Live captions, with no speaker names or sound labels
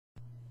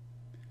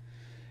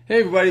Hey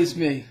everybody, it's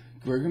me,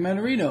 Gregory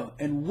Mannarino,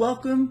 and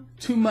welcome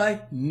to my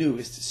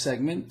newest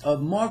segment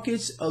of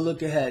Markets A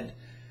Look Ahead.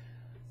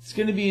 It's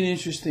going to be an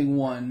interesting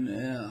one,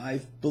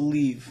 I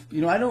believe.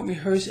 I don't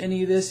rehearse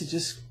any of this, it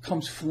just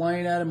comes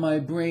flying out of my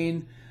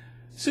brain.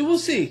 So we'll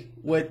see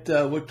what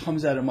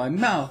comes out of my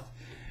mouth.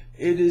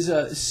 It is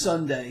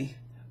Sunday,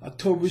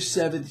 October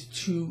 7th,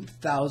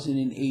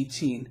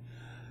 2018.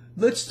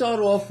 Let's start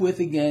off with,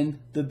 again,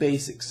 the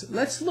basics.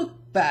 Let's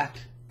look back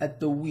at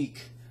the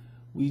week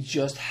we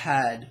just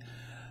had.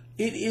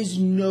 It is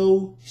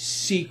no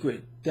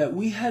secret that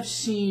we have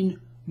seen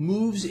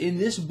moves in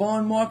this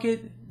bond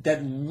market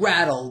that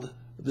rattled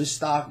the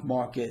stock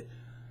market.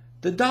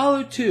 The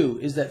dollar, too,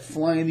 is that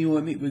fly in the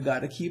ointment we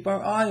got to keep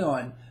our eye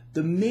on.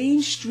 The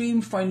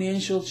mainstream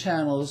financial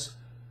channels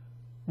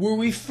were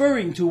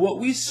referring to what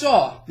we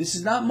saw. This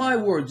is not my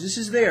words, this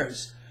is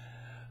theirs.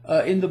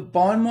 In the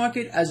bond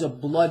market as a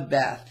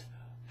bloodbath.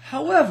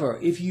 However,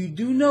 if you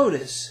do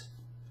notice,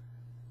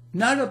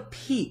 not a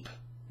peep,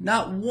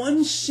 not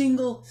one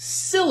single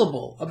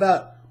syllable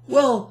about,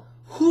 well,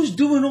 who's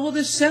doing all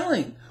this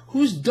selling?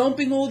 Who's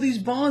dumping all these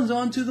bonds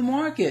onto the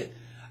market?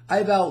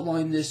 I've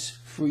outlined this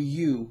for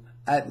you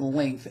at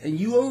length, and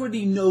you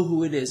already know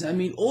who it is. I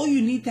mean, all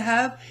you need to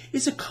have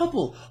is a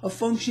couple of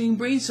functioning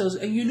brain cells,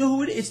 and you know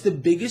who it is. It's the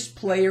biggest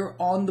player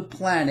on the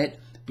planet,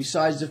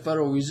 besides the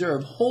Federal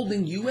Reserve,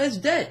 holding U.S.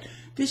 debt.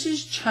 This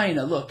is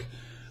China. Look,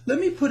 let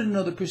me put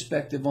another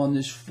perspective on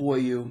this for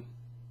you.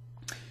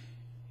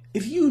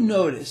 If you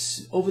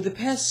notice, over the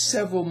past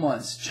several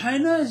months,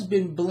 China has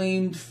been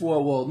blamed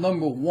for, well,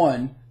 number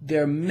one,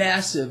 their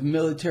massive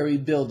military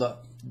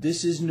buildup.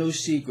 This is no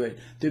secret.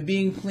 They're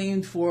being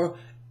blamed for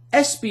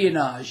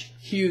espionage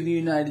here in the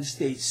United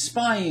States,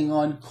 spying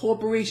on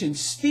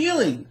corporations,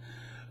 stealing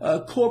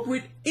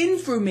corporate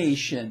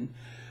information.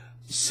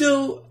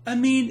 So, I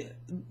mean,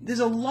 there's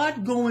a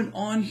lot going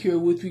on here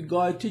with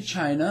regard to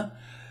China.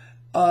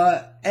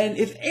 And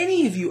if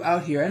any of you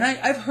out here, and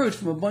I've heard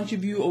from a bunch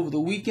of you over the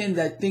weekend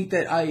that think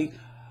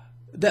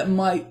that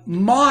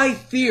my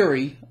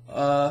theory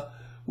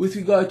with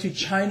regard to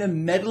China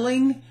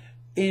meddling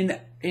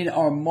in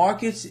our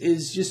markets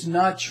is just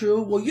not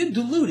true. Well, you're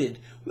deluded.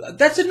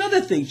 That's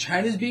another thing.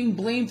 China's being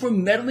blamed for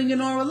meddling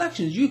in our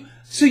elections.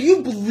 So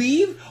you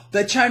believe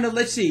that China,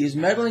 let's see, is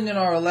meddling in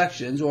our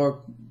elections,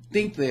 or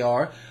think they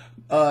are,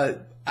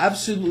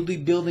 absolutely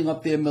building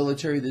up their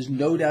military. There's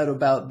no doubt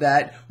about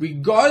that,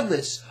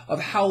 regardless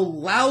of how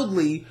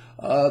loudly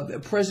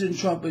President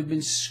Trump has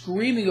been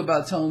screaming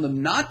about telling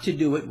them not to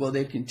do it. Well,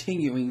 they're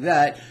continuing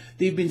that.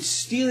 They've been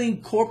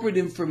stealing corporate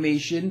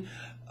information.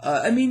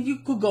 I mean, you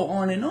could go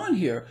on and on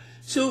here.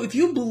 So if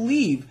you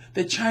believe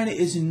that China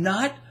is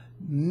not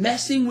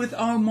messing with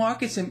our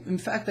markets, and in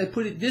fact, I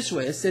put it this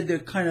way, I said they're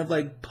kind of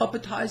like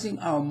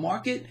puppetizing our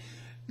market,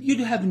 you'd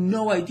have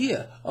no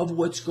idea of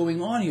what's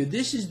going on here.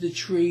 This is the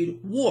trade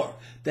war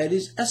that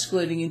is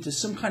escalating into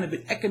some kind of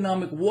an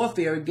economic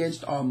warfare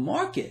against our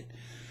market.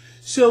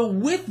 So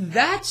with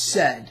that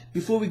said,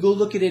 before we go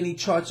look at any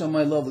charts on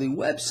my lovely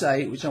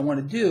website, which I want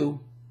to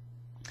do,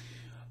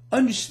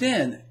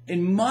 understand,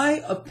 in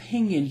my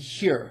opinion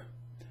here,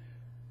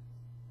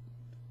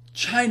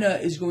 China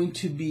is going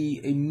to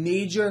be a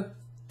major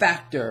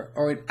factor,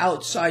 or an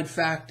outside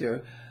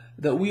factor,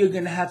 that we are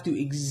going to have to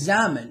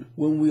examine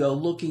when we are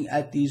looking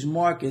at these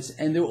markets.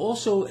 And they're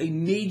also a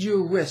major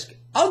risk.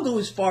 I'll go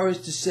as far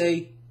as to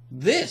say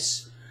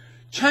this.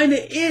 China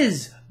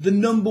is the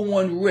number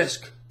one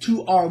risk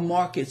to our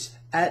markets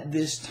at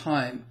this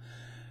time.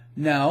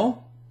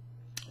 Now,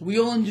 we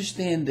all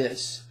understand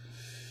this.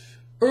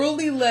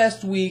 Early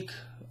last week,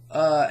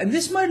 and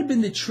this might have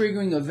been the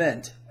triggering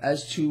event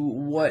as to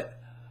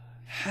what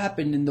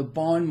happened in the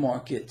bond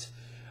market,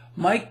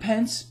 Mike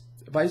Pence,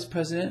 Vice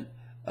President,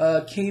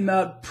 came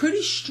out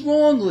pretty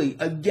strongly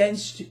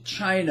against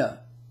China.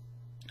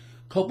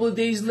 A couple of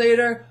days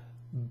later,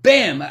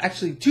 bam,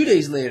 actually 2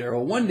 days later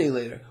or 1 day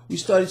later, we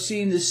started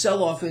seeing this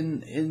sell-off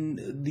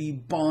in the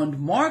bond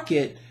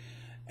market.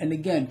 And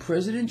again,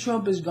 President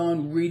Trump has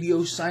gone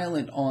radio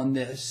silent on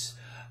this.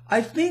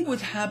 I think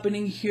what's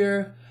happening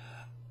here,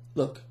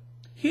 look,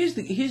 here's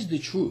the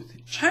truth.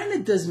 China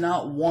does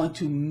not want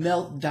to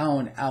melt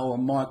down our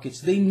markets.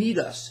 They need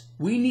us.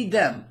 We need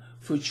them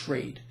for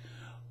trade.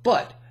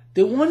 But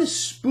they want to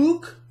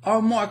spook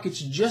our markets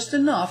just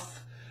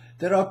enough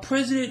that our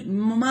president,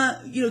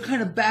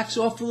 kind of backs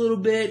off a little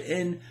bit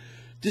and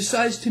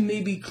decides to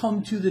maybe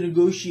come to the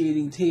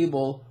negotiating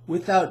table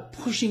without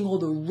pushing all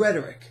the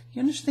rhetoric.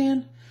 You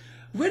understand?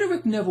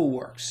 Rhetoric never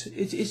works.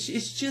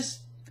 It's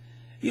just,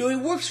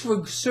 it works for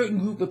a certain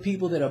group of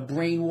people that are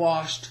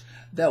brainwashed,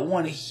 that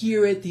want to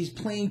hear it. He's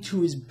playing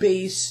to his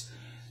base.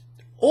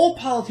 All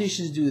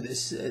politicians do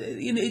this,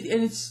 and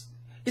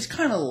it's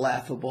kind of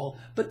laughable,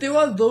 but there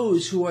are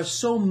those who are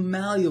so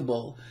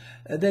malleable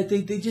that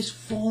they just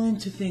fall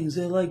into things.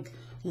 They're like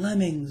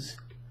lemmings,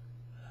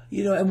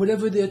 and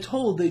whatever they're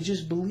told, they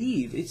just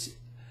believe.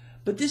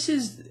 But this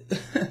is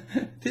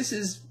this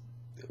is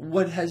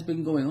what has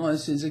been going on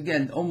since,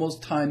 again,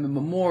 almost time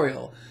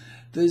immemorial.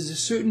 There's a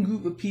certain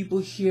group of people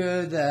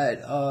here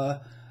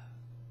that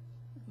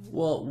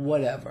Well,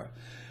 whatever.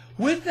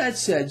 With that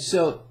said,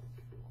 so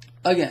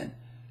again,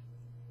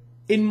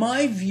 in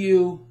my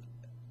view,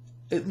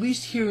 at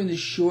least here in the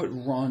short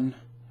run,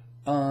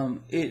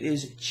 it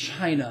is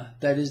China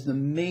that is the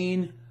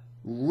main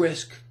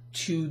risk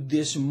to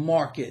this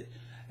market.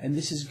 And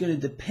this is going to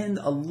depend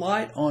a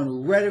lot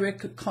on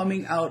rhetoric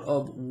coming out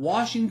of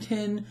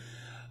Washington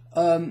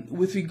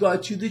with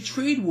regard to the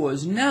trade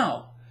wars.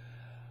 Now,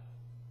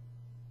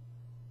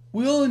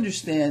 we all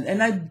understand,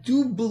 and I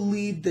do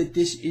believe that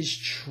this is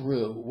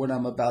true, what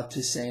I'm about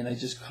to say, and I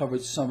just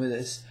covered some of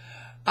this.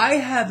 I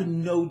have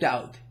no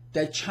doubt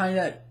that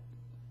China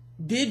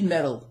did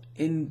meddle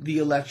in the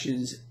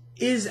elections,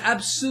 is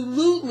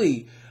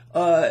absolutely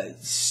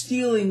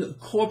stealing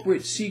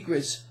corporate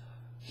secrets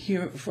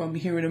from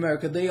here in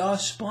America. They are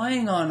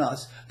spying on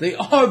us. They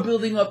are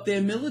building up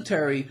their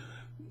military,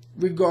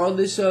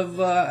 regardless of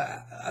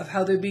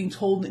how they're being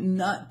told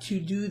not to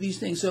do these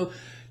things. So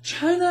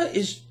China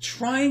is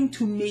trying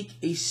to make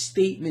a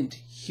statement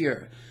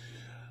here.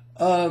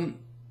 And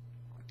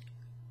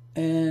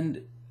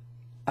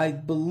I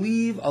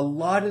believe a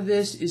lot of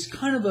this is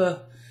kind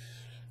of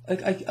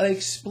like I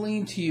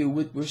explained to you,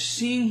 what we're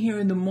seeing here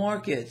in the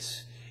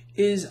markets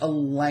is a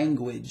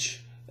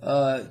language.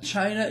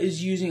 China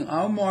is using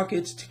our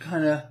markets to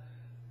kind of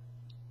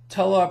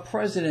tell our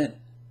president,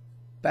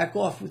 back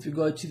off with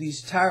regard to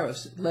these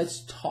tariffs.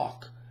 Let's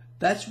talk.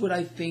 That's what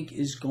I think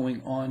is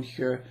going on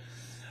here.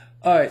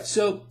 All right,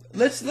 so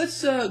let's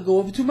go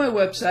over to my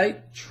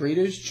website,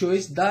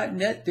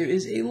 traderschoice.net. There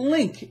is a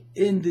link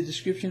in the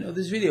description of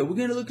this video. We're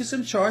going to look at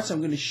some charts. I'm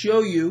going to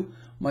show you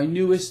my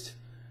newest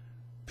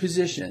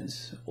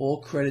positions,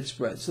 all credit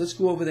spreads. So let's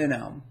go over there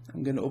now.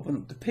 I'm going to open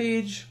up the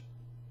page.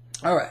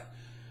 All right,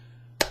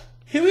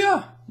 here we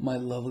are, my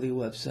lovely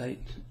website.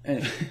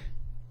 Anyway,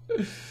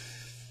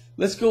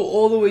 let's go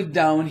all the way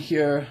down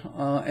here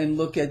and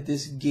look at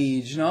this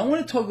gauge. Now, I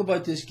want to talk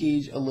about this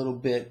gauge a little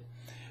bit.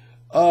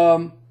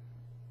 Over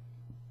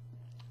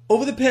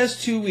the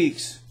past 2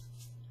 weeks,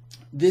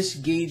 this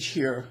gauge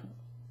here,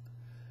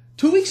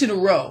 2 weeks in a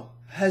row,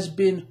 has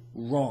been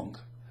wrong.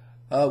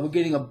 We're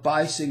getting a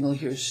buy signal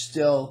here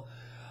still.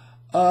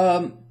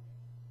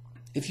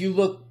 If you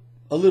look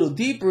a little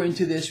deeper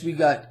into this, we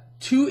got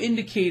two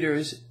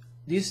indicators.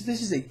 This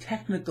is a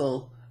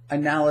technical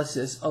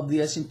analysis of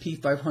the S&P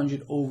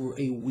 500 over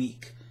a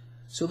week.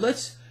 So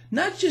let's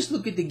not just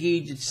look at the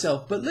gauge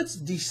itself, but let's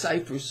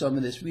decipher some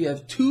of this. We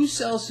have 2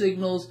 sell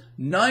signals,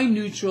 9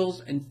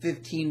 neutrals, and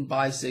 15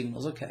 buy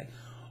signals. Okay,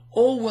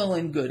 all well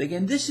and good.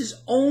 Again, this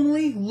is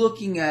only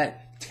looking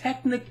at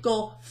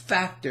technical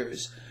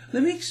factors.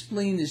 Let me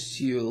explain this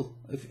to you,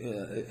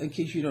 in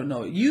case you don't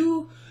know it.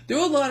 There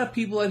are a lot of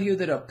people out here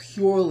that are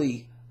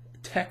purely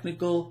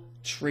technical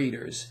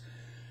traders.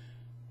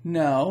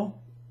 Now,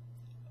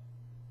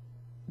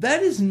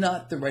 that is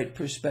not the right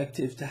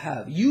perspective to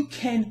have. You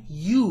can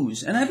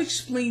use, and I've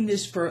explained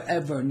this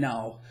forever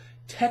now,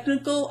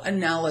 technical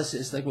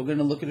analysis, like we're going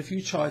to look at a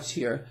few charts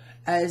here,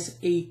 as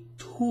a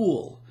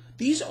tool.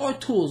 These are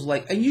tools,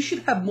 and you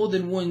should have more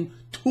than one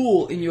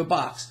tool in your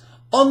box.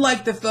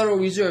 Unlike the Federal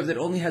Reserve that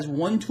only has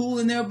one tool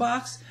in their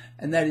box,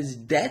 and that is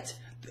debt,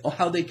 or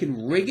how they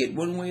can rig it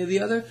one way or the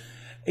other.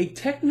 A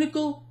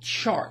technical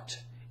chart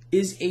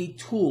is a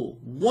tool,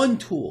 one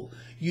tool.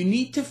 You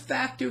need to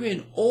factor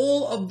in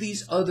all of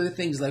these other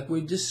things like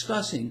we're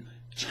discussing.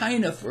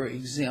 China, for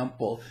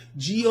example,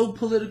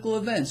 geopolitical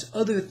events,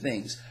 other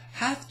things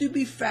have to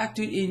be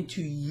factored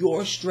into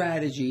your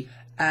strategy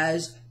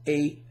as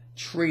a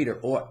trader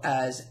or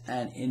as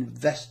an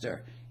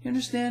investor. You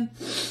understand?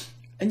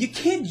 And you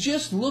can't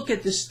just look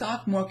at the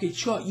stock market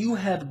chart. You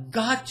have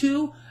got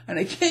to, and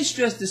I can't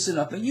stress this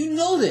enough, and you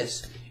know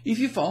this if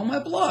you follow my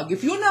blog.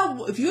 If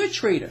you're a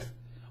trader,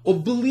 or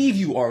believe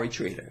you are a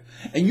trader,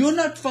 and you're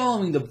not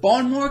following the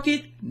bond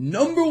market,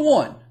 number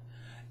 1,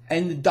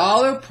 and the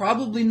dollar,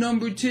 probably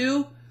number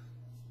 2,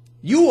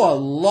 you are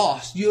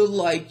lost. You're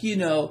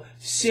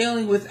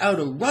sailing without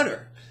a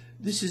rudder.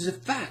 This is a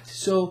fact.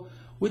 So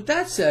with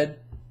that said,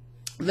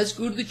 let's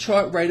go to the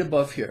chart right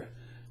above here.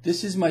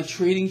 This is my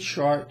trading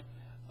chart,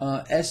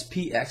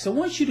 SPX. I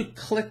want you to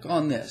click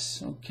on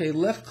this. Okay,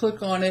 left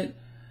click on it,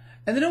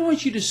 and then I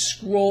want you to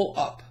scroll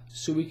up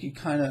so we can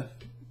kind of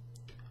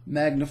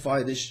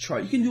magnify this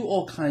chart. You can do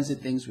all kinds of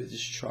things with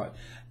this chart.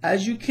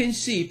 As you can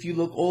see, if you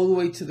look all the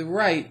way to the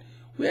right,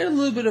 we had a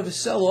little bit of a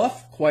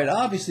sell-off, quite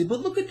obviously,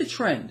 but look at the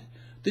trend.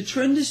 The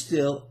trend is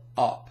still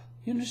up.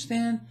 You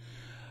understand?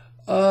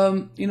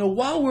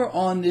 While we're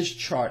on this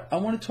chart, I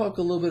want to talk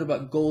a little bit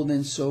about gold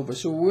and silver.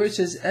 So where it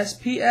says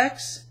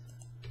SPX,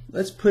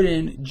 let's put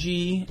in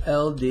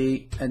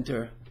GLD,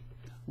 enter.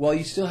 While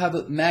you still have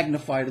it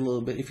magnified a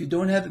little bit. If you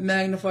don't have it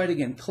magnified,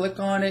 again, click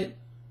on it,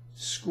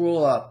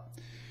 scroll up.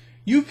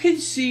 You can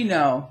see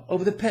now,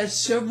 over the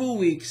past several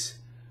weeks,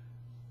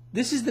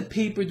 this is the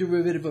paper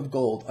derivative of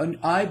gold.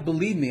 And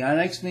believe me, and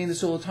I explain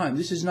this all the time,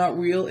 this is not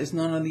real, it's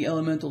not on the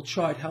elemental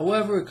chart.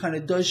 However, it kind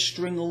of does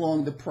string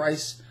along the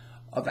price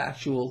of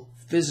actual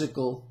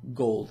physical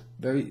gold.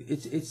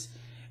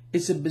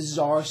 It's a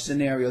bizarre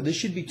scenario. There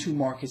should be 2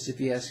 markets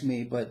if you ask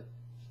me, but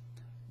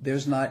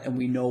There's not, and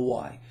we know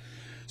why.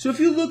 So if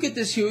you look at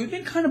this here, we've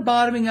been kind of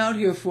bottoming out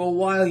here for a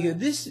while here.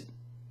 This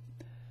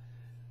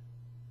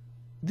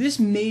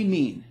may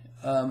mean,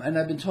 and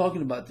I've been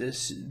talking about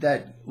this,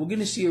 that we're going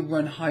to see a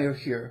run higher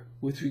here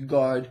with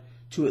regard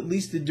to at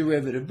least the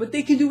derivative. But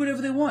they can do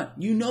whatever they want.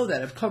 You know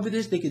that. I've covered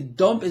this. They can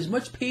dump as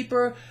much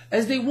paper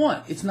as they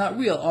want. It's not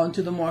real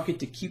onto the market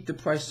to keep the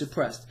price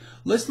suppressed.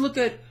 Let's look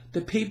at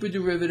the paper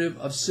derivative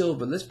of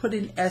silver. Let's put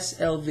in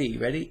SLV.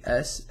 Ready?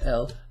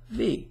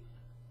 SLV.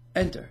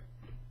 Enter.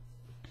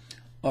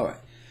 All right.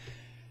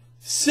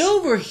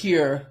 Silver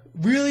here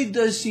really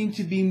does seem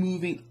to be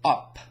moving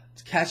up.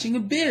 It's catching a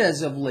bid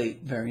as of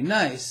late. Very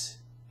nice.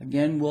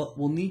 Again,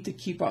 we'll need to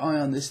keep our eye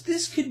on this.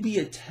 This could be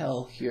a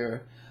tell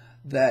here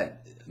that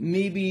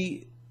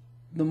maybe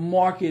the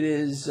market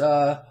is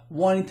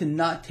wanting to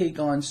not take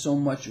on so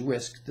much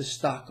risk, the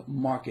stock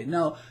market.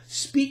 Now,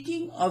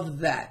 speaking of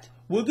that,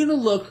 we're going to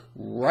look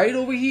right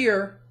over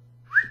here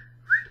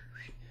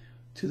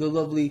to the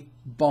lovely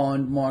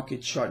bond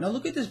market chart. Now,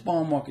 look at this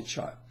bond market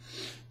chart.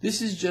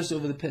 This is just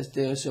over the past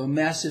day or so, a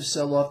massive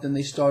sell-off, then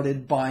they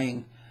started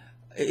buying.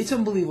 It's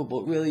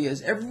unbelievable, it really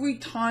is. Every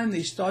time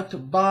they start to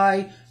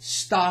buy,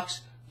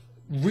 stocks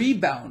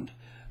rebound.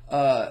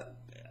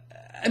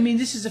 I mean,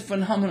 this is a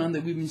phenomenon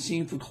that we've been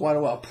seeing for quite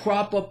a while.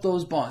 Prop up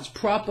those bonds.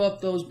 Prop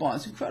up those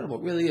bonds. Incredible.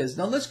 It really is.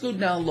 Now, let's go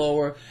down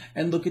lower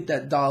and look at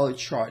that dollar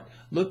chart.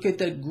 Look at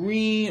that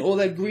green, all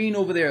that green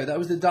over there. That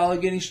was the dollar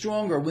getting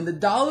stronger. When the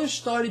dollar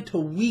started to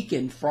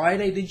weaken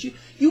Friday,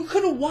 you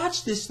could have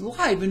watched this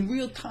live in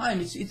real time.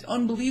 It's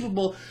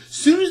unbelievable. As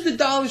soon as the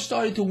dollar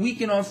started to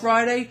weaken on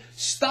Friday,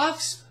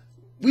 stocks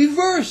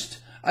reversed.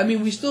 I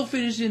mean, we still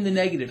finished in the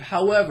negative.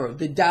 However,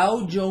 the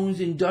Dow Jones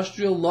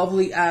Industrial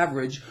Lovely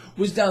Average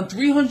was down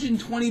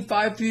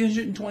 325,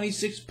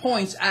 326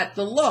 points at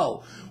the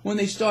low when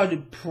they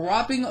started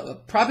propping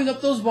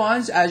up those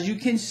bonds, as you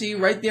can see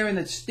right there in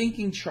that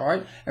stinking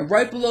chart. And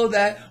right below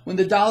that, when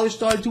the dollar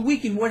started to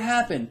weaken, what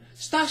happened?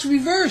 Stocks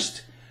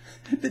reversed.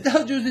 The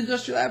Dow Jones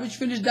Industrial Average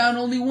finished down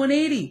only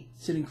 180.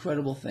 It's an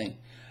incredible thing.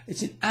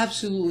 It's an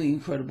absolutely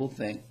incredible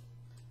thing.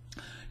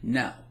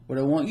 Now, what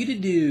I want you to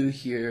do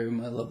here,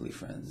 my lovely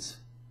friends,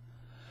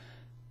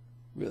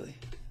 really,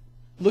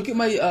 look at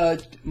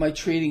my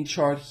trading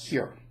chart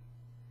here.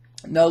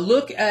 Now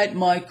look at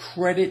my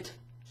credit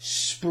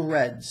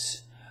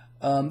spreads.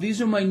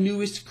 These are my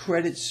newest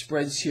credit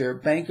spreads here.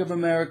 Bank of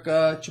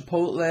America,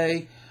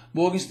 Chipotle,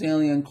 Morgan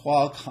Stanley, and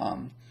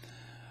Qualcomm.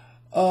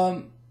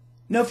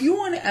 Now, if you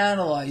want to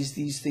analyze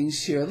these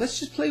things here, let's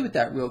just play with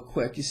that real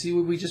quick. You see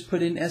where we just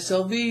put in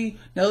SLV?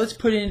 Now let's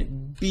put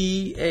in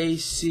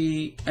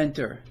BAC,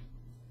 enter.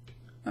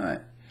 All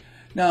right.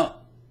 Now,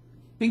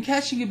 been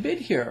catching a bid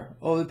here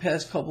over the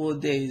past couple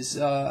of days.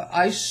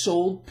 I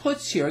sold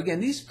puts here. Again,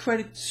 these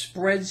credit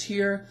spreads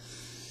here,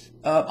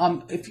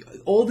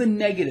 all the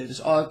negatives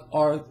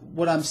are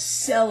what I'm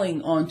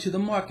selling onto the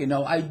market.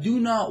 Now, I do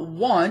not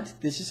want,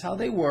 this is how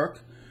they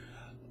work,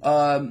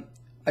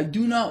 I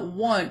do not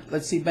want,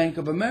 let's say Bank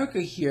of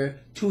America here,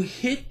 to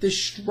hit the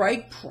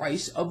strike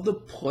price of the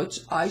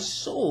puts I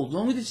sold. As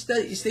long as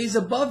it stays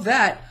above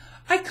that,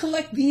 I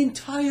collect the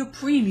entire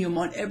premium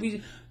on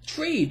every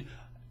trade.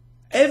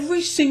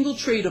 Every single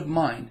trade of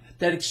mine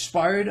that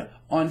expired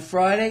on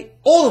Friday,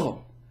 all of them,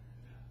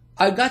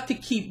 I got to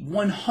keep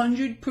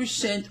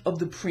 100% of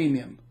the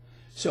premium.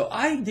 So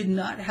I did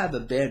not have a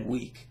bad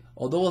week,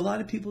 although a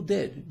lot of people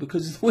did,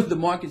 because of the way the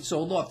market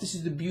sold off. This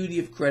is the beauty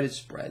of credit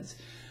spreads.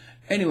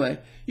 Anyway,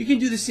 you can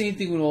do the same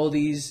thing with all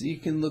these. You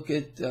can look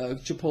at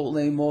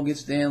Chipotle, Morgan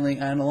Stanley,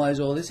 analyze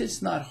all this.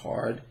 It's not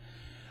hard.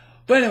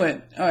 But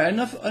anyway, all right,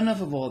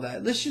 enough of all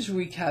that. Let's just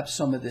recap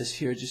some of this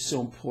here, just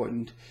so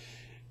important.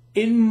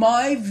 In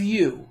my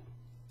view,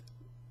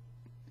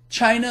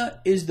 China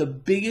is the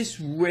biggest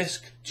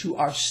risk to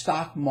our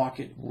stock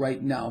market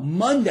right now.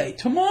 Monday,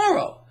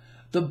 tomorrow,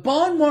 the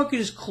bond market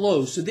is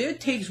closed, so there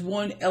takes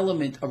one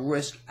element of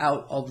risk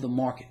out of the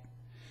market.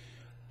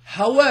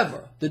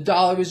 However, the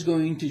dollar is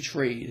going to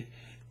trade.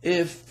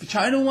 If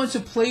China wants to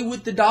play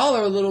with the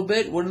dollar a little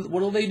bit, what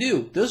will they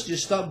do? They'll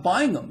just start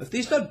buying them. If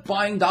they start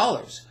buying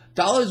dollars,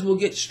 will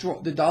get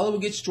strong. The dollar will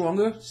get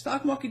stronger.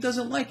 Stock market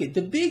doesn't like it.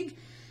 The big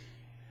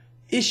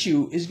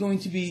issue is going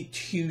to be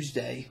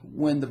Tuesday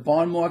when the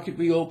bond market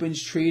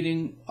reopens.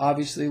 Trading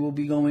obviously will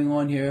be going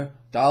on here.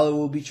 Dollar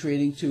will be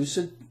trading too.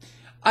 So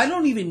I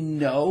don't even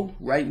know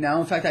right now.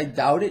 In fact, I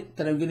doubt it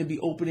that I'm going to be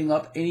opening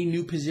up any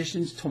new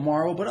positions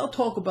tomorrow. But I'll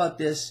talk about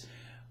this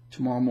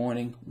tomorrow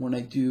morning when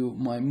I do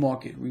my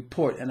market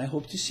report. And I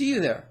hope to see you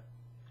there.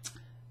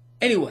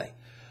 Anyway,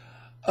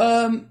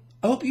 I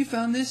hope you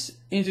found this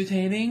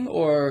entertaining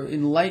or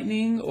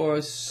enlightening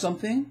or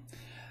something.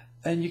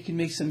 And you can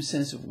make some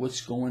sense of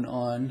what's going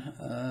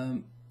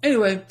on.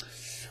 Anyway,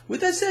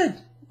 with that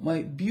said,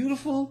 my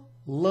beautiful,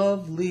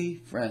 lovely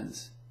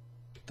friends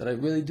that I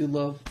really do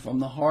love from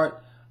the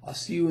heart, I'll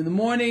see you in the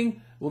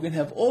morning. We're going to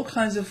have all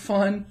kinds of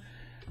fun.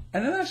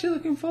 And I'm actually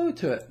looking forward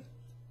to it.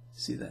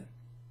 See you then.